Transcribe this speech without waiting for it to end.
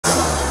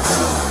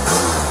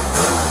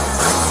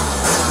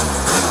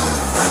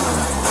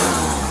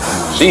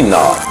She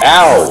knocked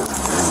out.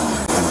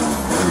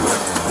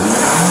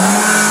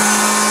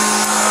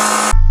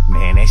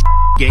 Man, that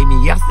gave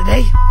me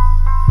yesterday.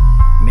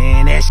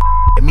 Man, that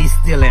had me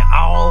stealing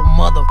all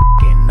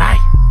motherfucking night.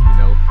 You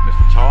know,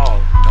 Mr.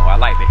 Charles, you know, I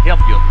like to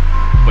help you,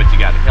 but you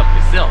got to help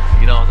yourself.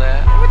 You know what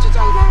I'm saying? What you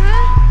talking about,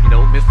 man? You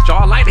know, Mr.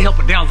 Charles, I like to help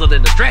a damsel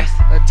in distress.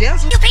 A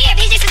damsel? You pay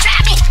me,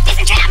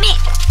 disentrap me.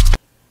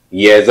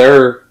 Yes,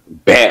 sir.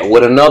 Back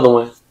with another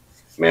one.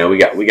 Man, we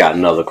got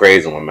another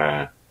crazy one,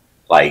 man.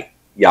 Like,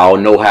 y'all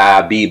know how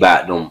I be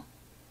about them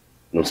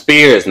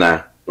spirits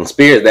now. Them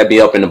spirits that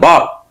be up in the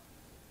bottom.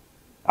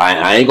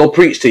 I ain't gonna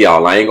preach to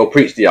y'all.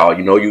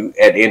 You know, you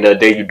at the end of the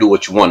day, you do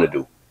what you want to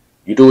do.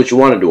 You do what you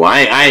want to do.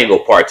 I ain't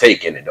gonna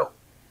partake in it though.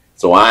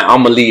 So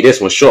I'm gonna leave this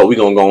one short. We're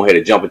gonna go ahead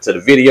and jump into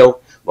the video.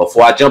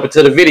 Before I jump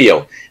into the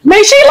video,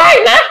 make sure you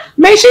like now.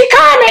 Make sure you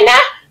comment now.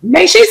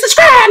 Make sure you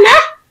subscribe now.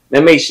 Now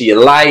make sure you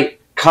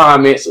like,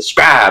 comment,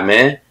 subscribe,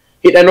 man.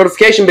 Hit that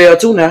notification bell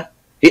too now.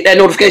 Hit that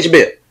notification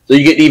bell so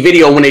you get these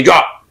videos when they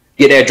drop.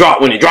 Get that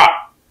drop when they drop.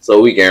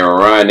 So we can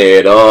run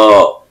it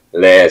up.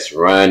 Let's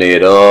run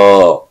it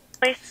up.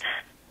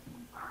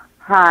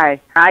 Hi,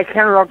 I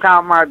can look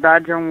out my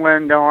bedroom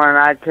window and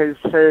I can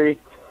see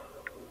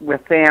the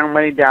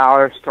Family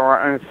Dollar Store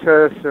and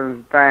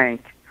Citizens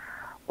Bank.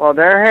 Well,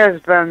 there has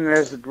been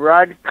this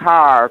red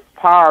car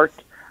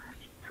parked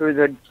through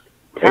the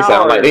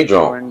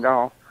television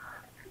window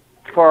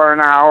for an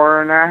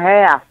hour and a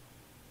half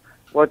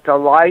with the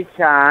lights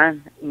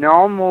on,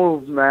 no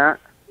movement,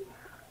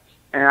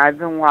 and I've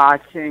been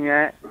watching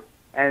it,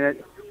 and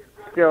it's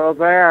still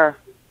there.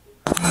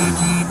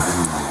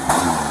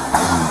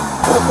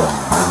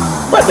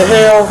 What the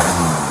hell?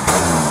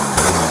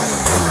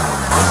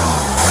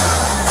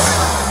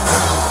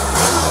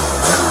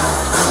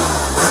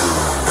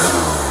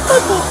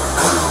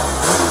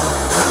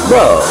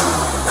 Bro,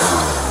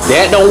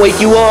 that don't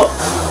wake you up?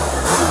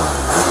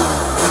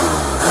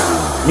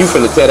 You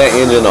finna tear that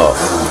engine up.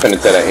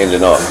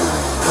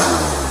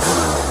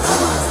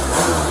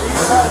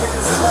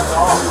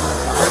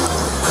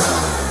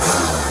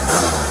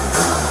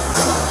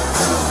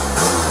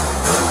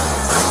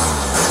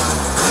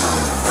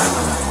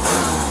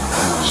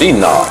 She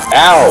knocked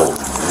out.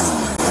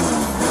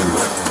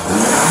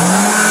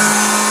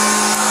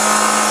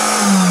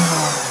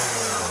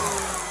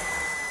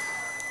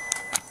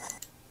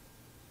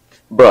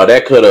 Bro,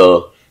 that could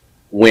have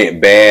went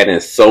bad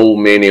in so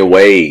many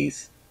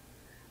ways.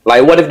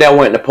 Like, what if that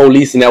wasn't the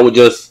police and that was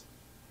just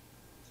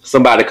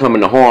somebody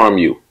coming to harm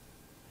you?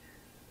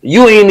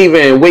 You ain't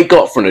even wake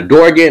up from the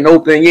door getting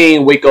open. You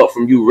ain't wake up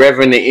from you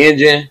revving the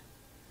engine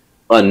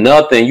or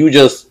nothing. You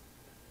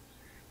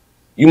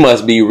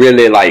must be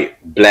really like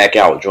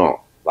blackout drunk.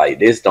 Like,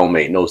 this don't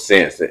make no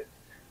sense.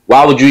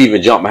 Why would you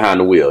even jump behind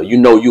the wheel? You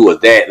know you was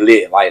that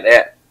lit like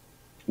that.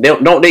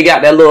 Don't they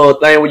got that little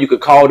thing where you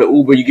could call the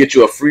Uber, you get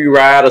you a free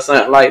ride or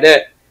something like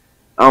that?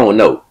 I don't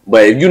know.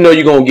 But if you know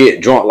you're going to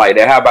get drunk like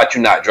that, how about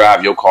you not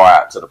drive your car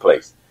out to the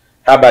place?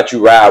 How about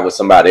you ride with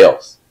somebody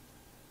else?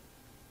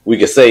 We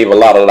could save a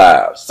lot of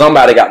lives.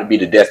 Somebody got to be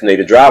the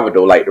designated driver,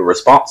 though, like the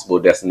responsible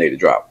designated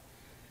driver.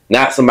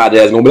 Not somebody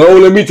that's going to be like, oh,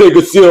 let me take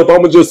a sip. I'm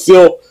going to just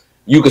sip.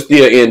 You could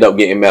still end up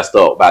getting messed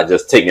up by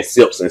just taking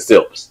sips and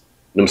sips.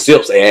 Them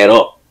sips add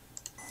up.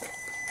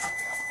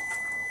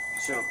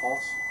 She have a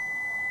pulse?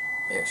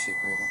 Yeah, she's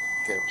breathing.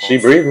 Get a pulse. She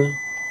breathing.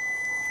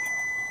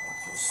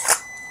 She's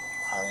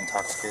highly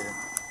intoxicated.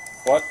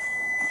 What?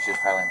 She's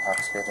highly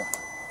intoxicated.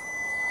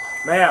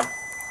 Ma'am.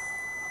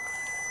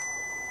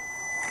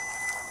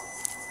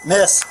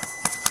 Miss!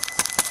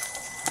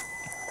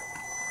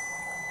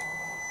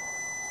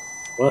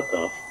 What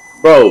the?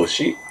 Bro,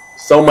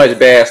 so much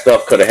bad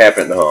stuff could have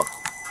happened to her.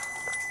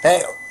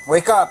 Hey,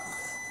 wake up!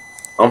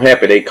 I'm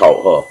happy they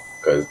caught her,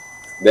 because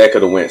that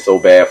could have went so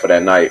bad for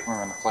that night.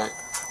 We're on the plate.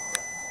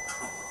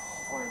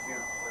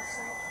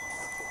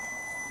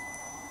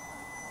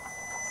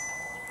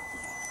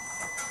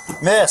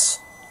 Miss!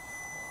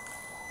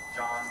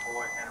 John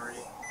Boy Henry,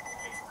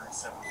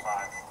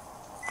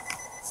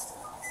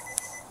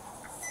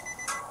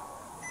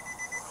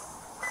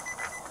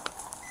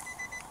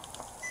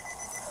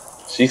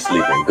 8375. She's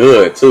sleeping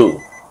good, too.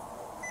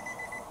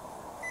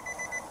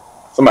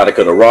 Somebody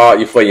could have robbed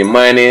you for your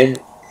money.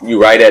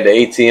 You right at the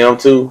ATM,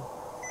 too.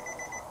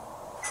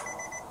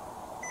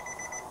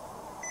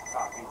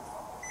 Copy.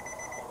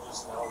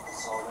 Just know this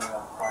is all going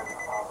on private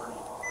property.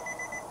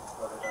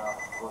 But it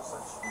looks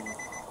like she'd be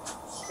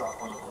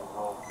struggling with the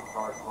road, the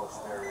guard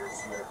post barriers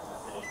here at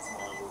the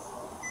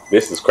ATM.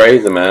 This is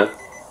crazy, man.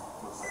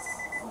 Looks like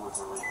fluids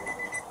are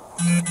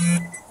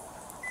leaking.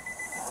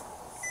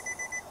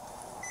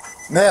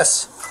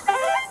 Miss!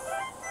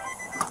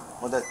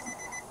 What the?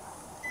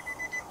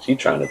 She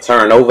trying to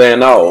turn over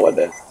and all. What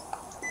the?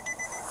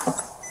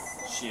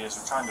 She is.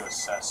 We're trying to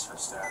assess her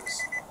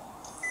status.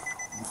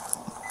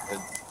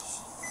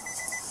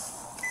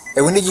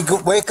 Hey, we need you to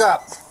wake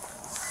up!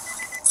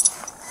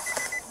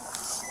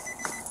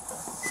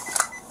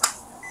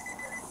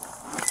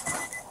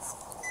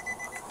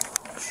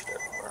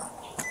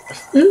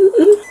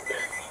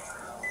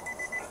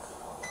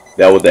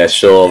 That was that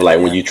shove, like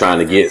when you trying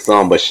to get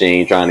some, but she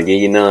ain't trying to give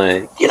you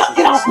none. Get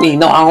off me!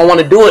 No, I don't want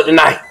to do it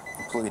tonight.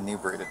 Completely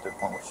inebriated to the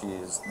point where she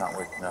is not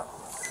waking up.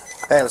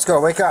 Hey, let's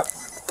go. Wake up.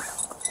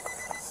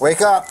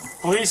 Wake up.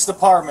 Police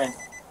department.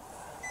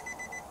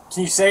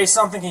 Can you say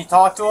something? Can you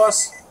talk to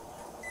us?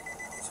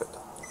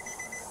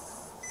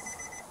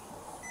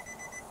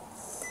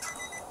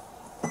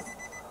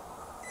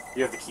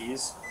 You have the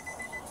keys?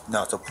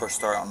 No, it's a push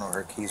start. I don't know where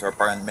her keys are.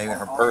 Probably maybe in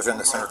her purse or in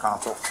the center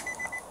console.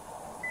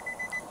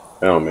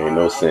 That don't make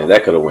no sense.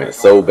 That could have went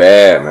so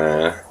bad,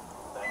 man.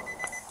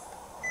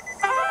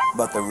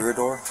 But the rear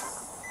door,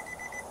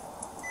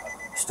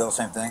 still the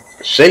same thing.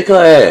 Shake her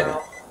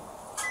ass.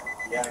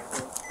 Yeah.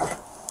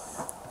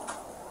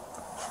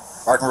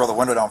 Or I can roll the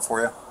window down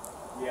for you.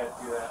 Yeah,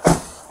 do that.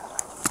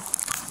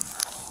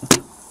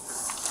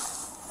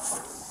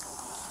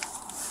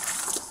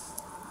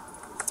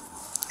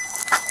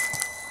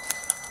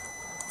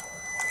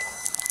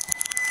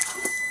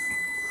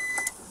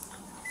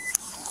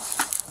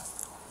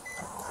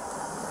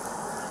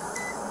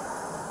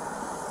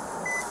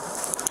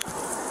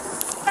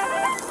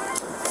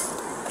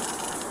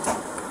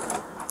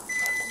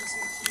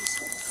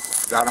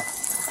 Got him.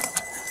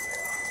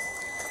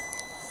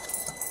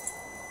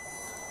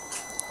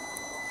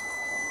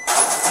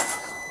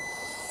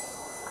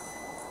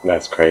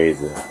 That's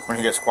crazy. When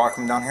you get squad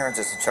come down here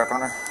just to check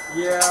on her?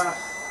 Yeah, I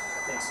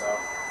think so.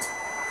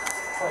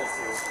 22.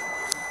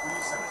 We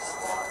just sent a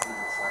squad. We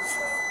were trying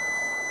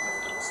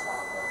to get a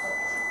spot like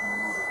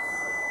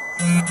that.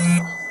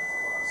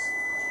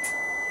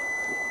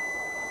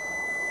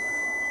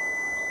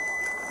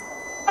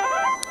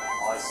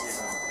 All I see is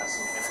I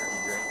see an energy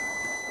drink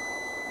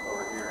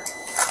over here.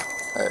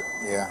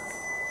 Yeah.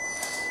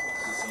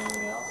 You see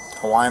anything else?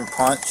 Hawaiian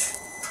punch.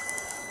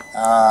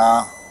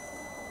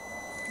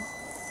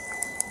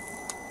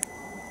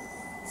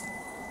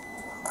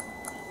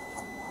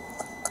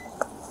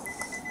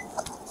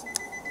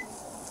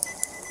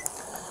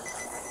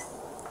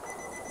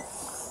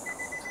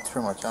 That's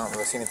pretty much. I don't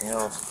really see anything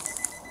else.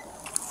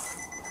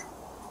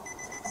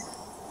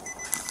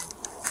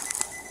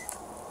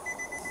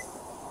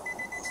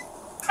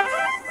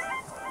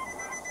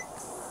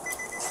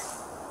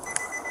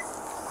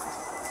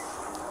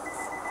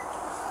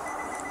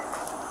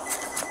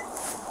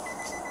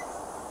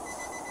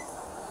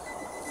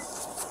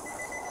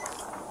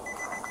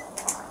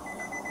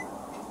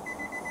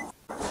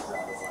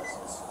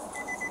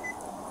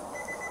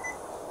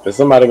 Is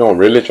somebody gonna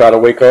really try to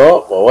wake her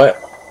up or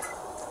what?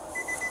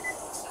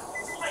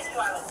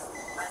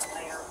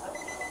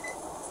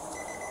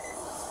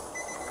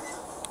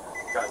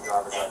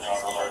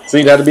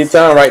 See, that'll be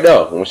time right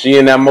there. When she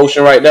in that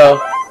motion right there.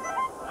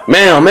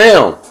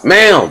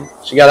 Ma'am.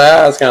 She got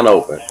her eyes kind of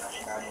open.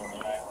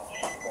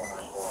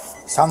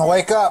 It's time to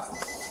wake up.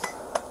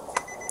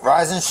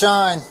 Rise and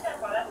shine.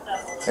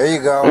 There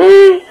you go.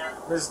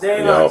 Miss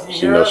Dana, Yo, can you she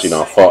hear know us? she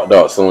done fucked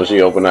up as soon as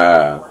she opened her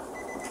eyes.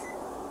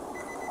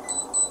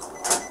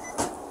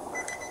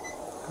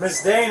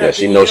 Miss Dana, Yeah, can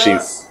she you know hear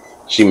us?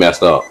 she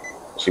messed up.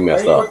 She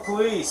messed Lakewood up.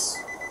 Police.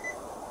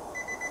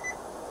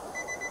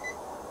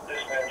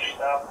 Dispatch,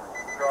 stop,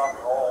 drop,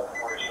 and roll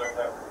before you start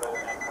that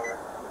building on clear.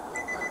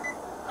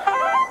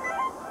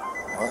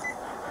 What?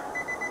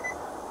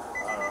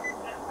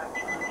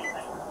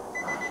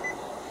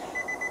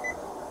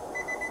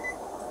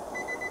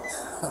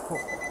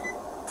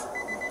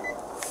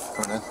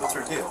 Coming in. What's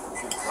her deal?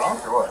 She's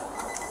drunk or what?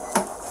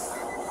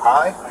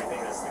 Hi. I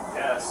think that's the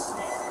guess.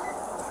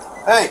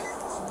 Hey,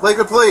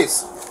 Lakewood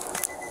Police.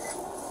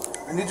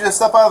 I need you to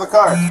step out of the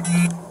car.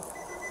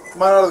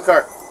 Come on out of the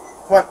car.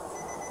 Come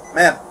on.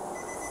 Man.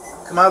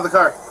 Come out of the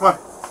car. Come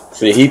on.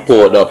 See, he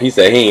pulled up. He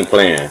said he ain't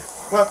playing.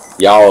 Come on.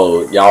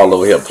 Y'all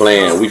over here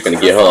playing. We finna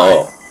get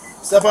her up.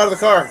 Step out of the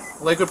car.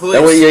 Lakewood Police.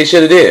 That's what you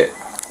should have did.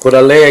 Put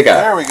her leg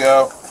out. There we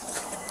go.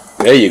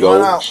 There you Come on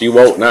go. out. She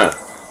woke now.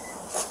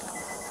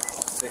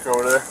 Take her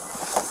over there.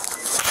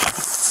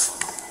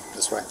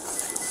 This way.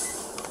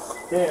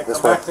 Yeah, This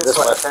come way, back this this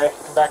way, way. okay?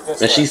 Come back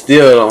this And way. she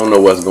still don't know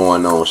what's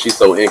going on. She's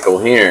so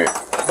incoherent.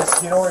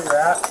 You know where you're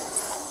at?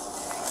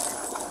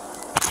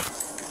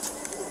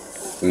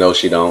 No,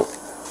 she don't.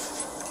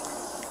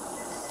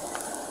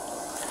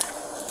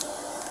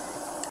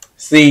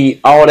 See,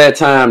 all that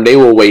time they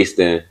were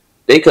wasting.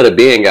 They could have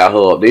been got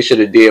her up. They should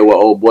have did what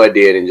old boy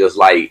did and just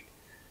like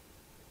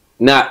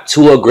not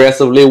too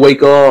aggressively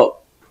wake her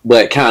up,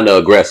 but kind of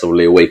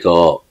aggressively wake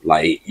her up.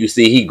 Like you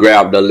see, he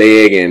grabbed her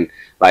leg and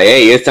like,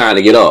 hey, it's time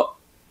to get up.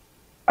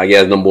 I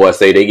guess them boys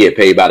say they get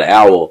paid by the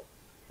hour,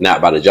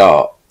 not by the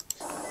job.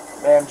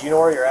 Ma'am, do you know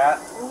where you're at?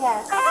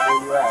 Yes.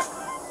 Where you at?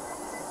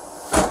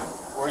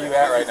 Where are you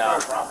at right now?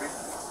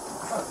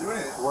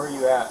 Where are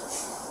you at?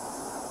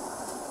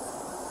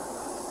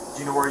 Do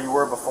you know where you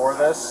were before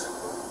this?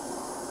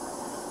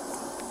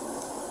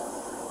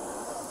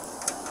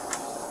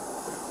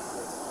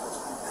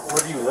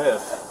 Where do you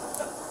live?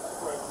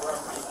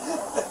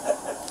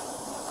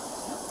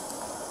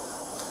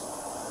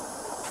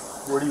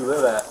 Where do you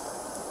live at?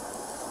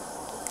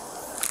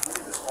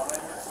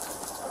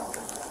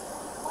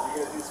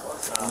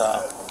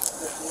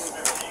 No.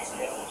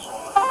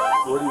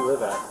 Where do you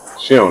live at?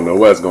 She don't know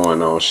what's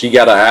going on. She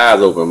got her eyes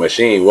open, but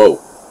she ain't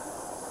woke.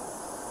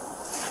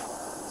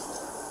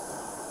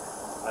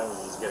 I would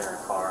just get her in a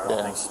car. I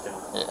don't think she can.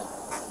 Yeah.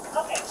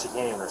 She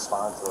can't even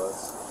respond to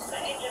us.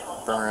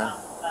 Turn around.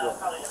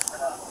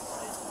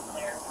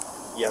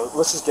 Yeah,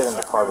 let's just get in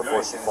the car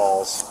before she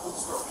falls.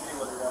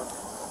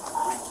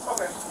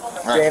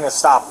 Right. Dana,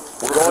 stop.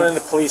 We're going in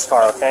the police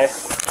car, okay?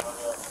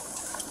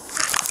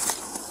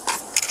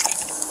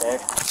 Okay.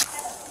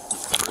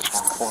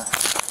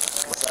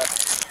 What's that?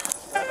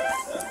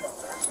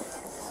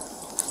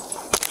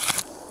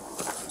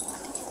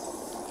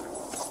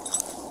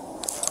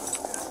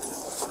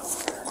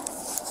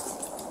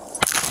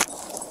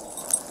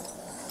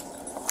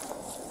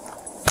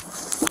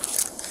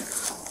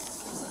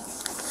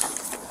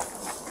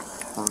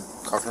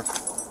 Cover.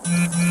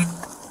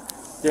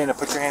 Dana,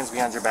 put your hands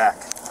behind your back.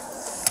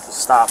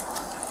 Just stop.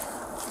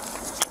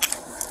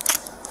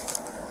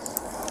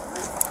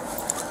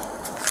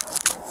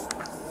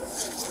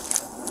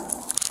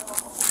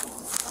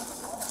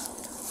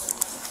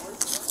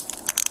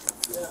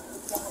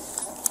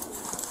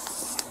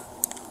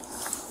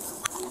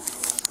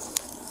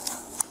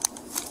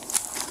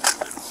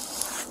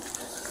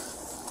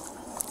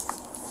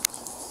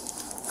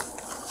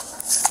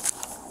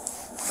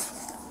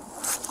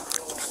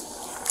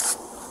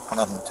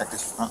 Hold on, check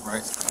this front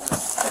right.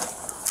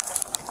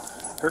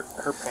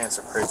 Her pants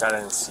are crazy. I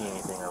didn't see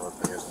anything that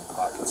looked like in the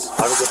pockets. I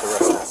will get the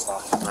rest of that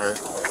stuff. Alright.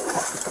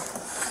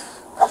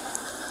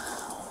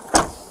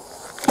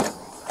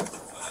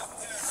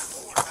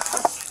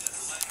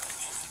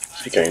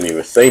 She can't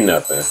even say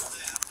nothing.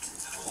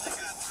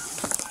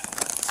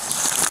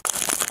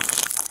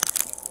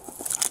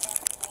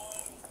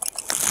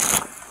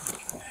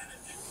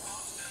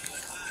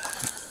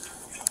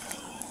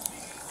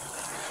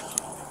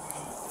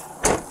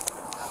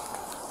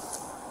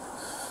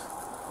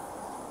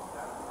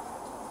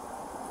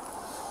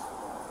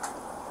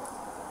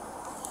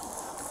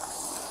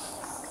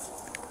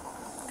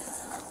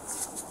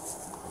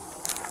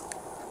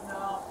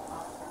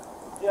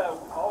 Yeah,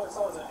 all I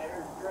saw was an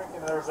energy drink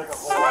and there was like a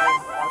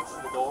Hawaiian punch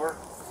to the door.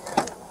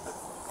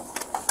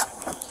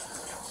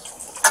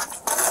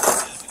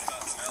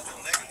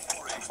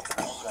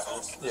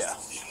 Yeah.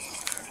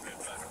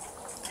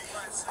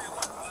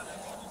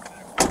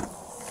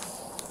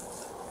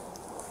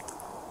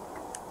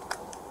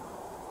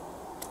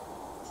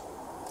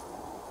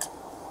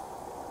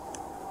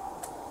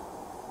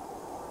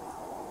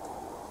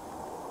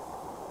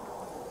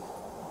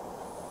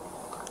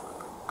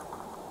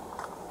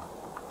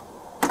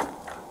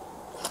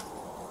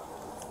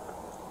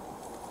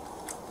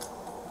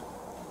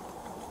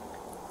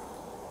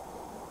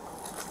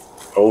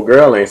 Old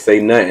girl ain't say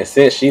nothing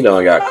since she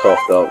done got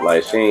cuffed up.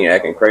 Like, she ain't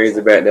acting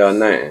crazy back there or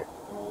nothing.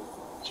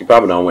 She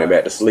probably done went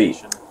back to sleep.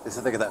 They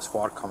said they got that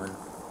squad coming.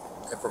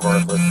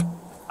 Regardless.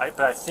 But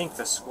I think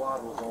the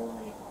squad was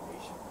only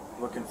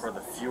looking for the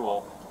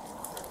fuel.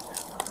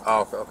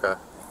 Oh, okay.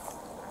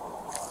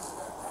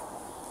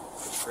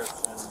 Description.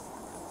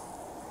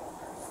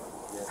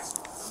 Yes.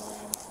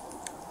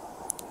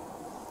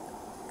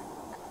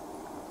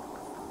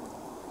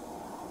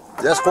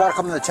 That squad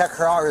coming to check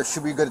her out, or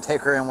should we be good to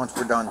take her in once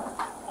we're done?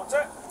 What's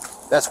that?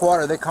 That squad,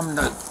 are they coming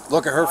to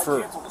look at her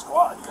for... Cancel the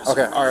squad.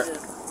 Okay, alright.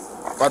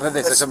 Well, I thought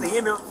they said something...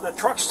 The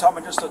truck's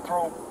coming just to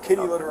throw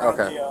kitty litter on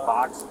Okay. the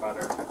Box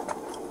cutter.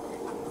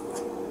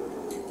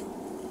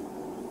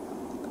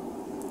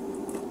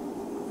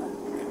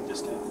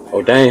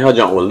 Oh, dang, her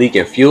junk was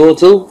leaking fuel,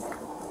 too?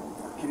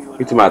 You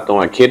talking about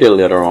throwing kitty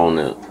litter on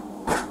it.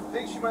 I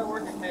think she might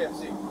work at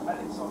KFC. I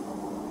think so.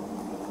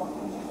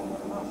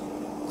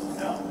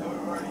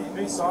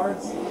 Hey, Sarge.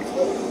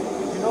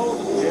 You know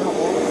Jim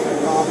Wolf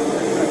and Rob and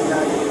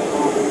that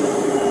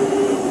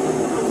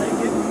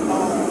take it?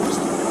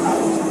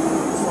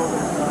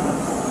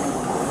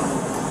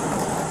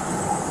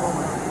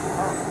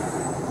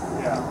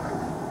 Yeah.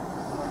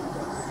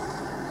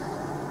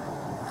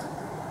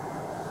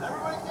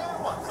 Everybody get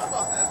one. How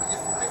about that? We get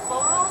some big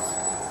photos.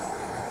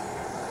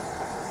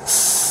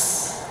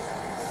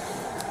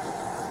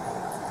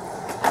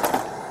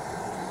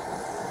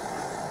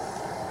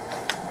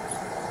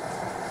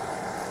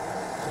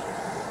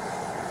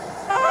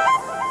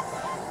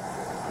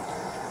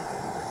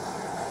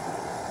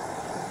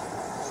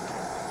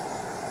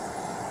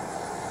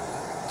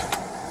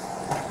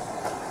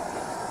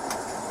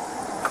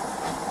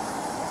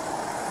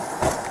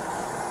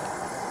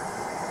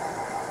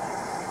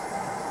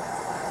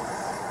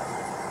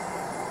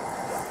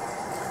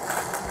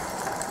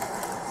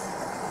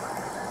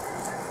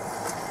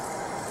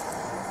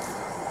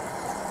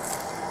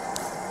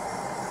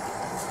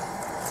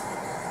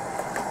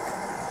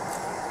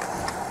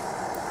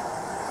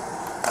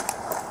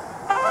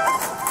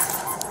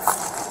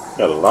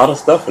 Got a lot of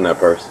stuff in that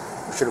purse.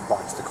 We should have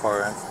boxed the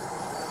car in.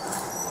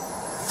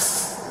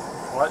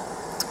 What?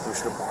 We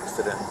should have boxed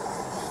it in.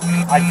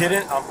 I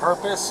didn't on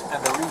purpose, and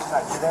the reason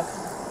I didn't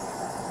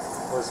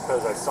was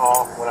because I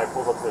saw when I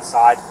pulled up to the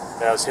side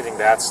that I was hitting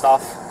that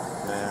stuff,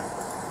 Yeah.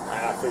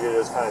 and I figured it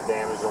was kind of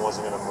damaged and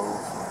wasn't going to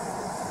move.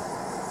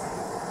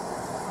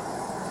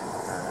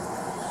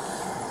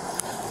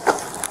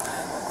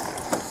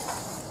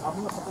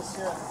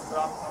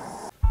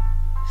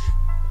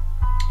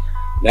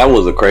 That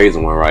was a crazy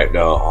one right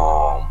there.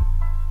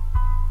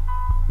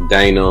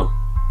 Dana,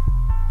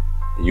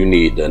 you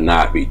need to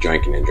not be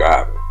drinking and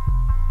driving,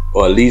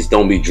 or at least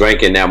don't be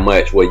drinking that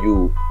much where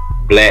you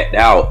blacked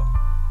out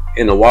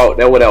in the walk.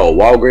 That was a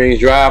Walgreens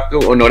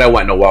drive-through. Oh no, that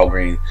wasn't a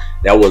Walgreens.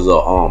 That was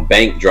a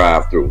bank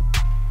drive-through.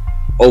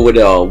 Over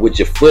there with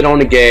your foot on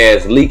the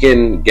gas,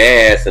 leaking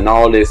gas and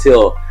all this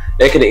here.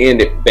 That could have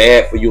ended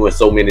bad for you in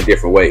so many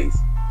different ways.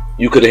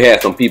 You could have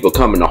had some people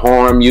coming to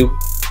harm you.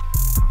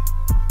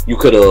 You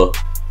could have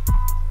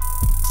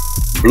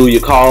blew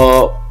your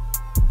car up.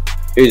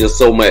 It's just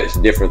so much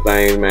different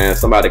things, man.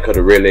 Somebody could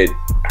have really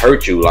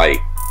hurt you.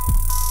 Like,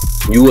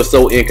 you were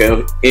so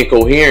incoherent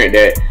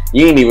that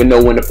you didn't even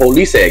know when the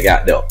police had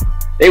got there.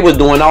 They was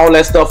doing all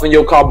that stuff in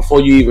your car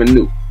before you even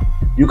knew.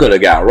 You could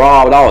have got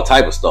robbed, all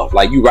type of stuff.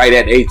 Like, you right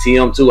at the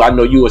ATM too. I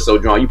know you were so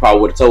drunk, you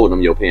probably would have told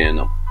them you're paying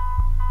them.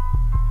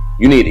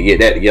 You need to get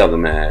that together,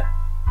 man.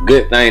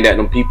 Good thing that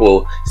them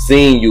people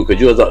seen you, because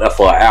you was up there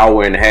for an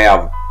hour and a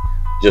half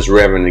just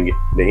revving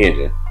the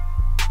engine.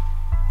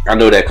 I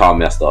know that car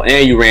messed up,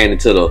 and you ran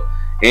into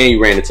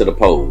the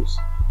poles.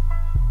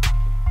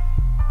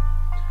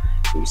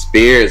 Them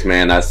spirits,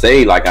 man. I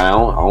say, like, I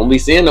don't be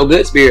seeing no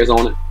good spirits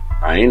on it.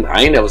 I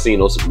ain't never seen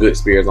no good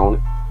spirits on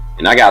it.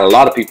 And I got a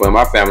lot of people in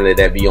my family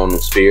that be on them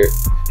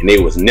spirits, and they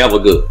was never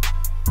good.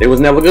 They was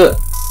never good.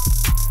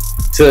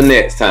 Till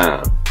next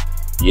time.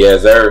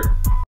 Yes, sir.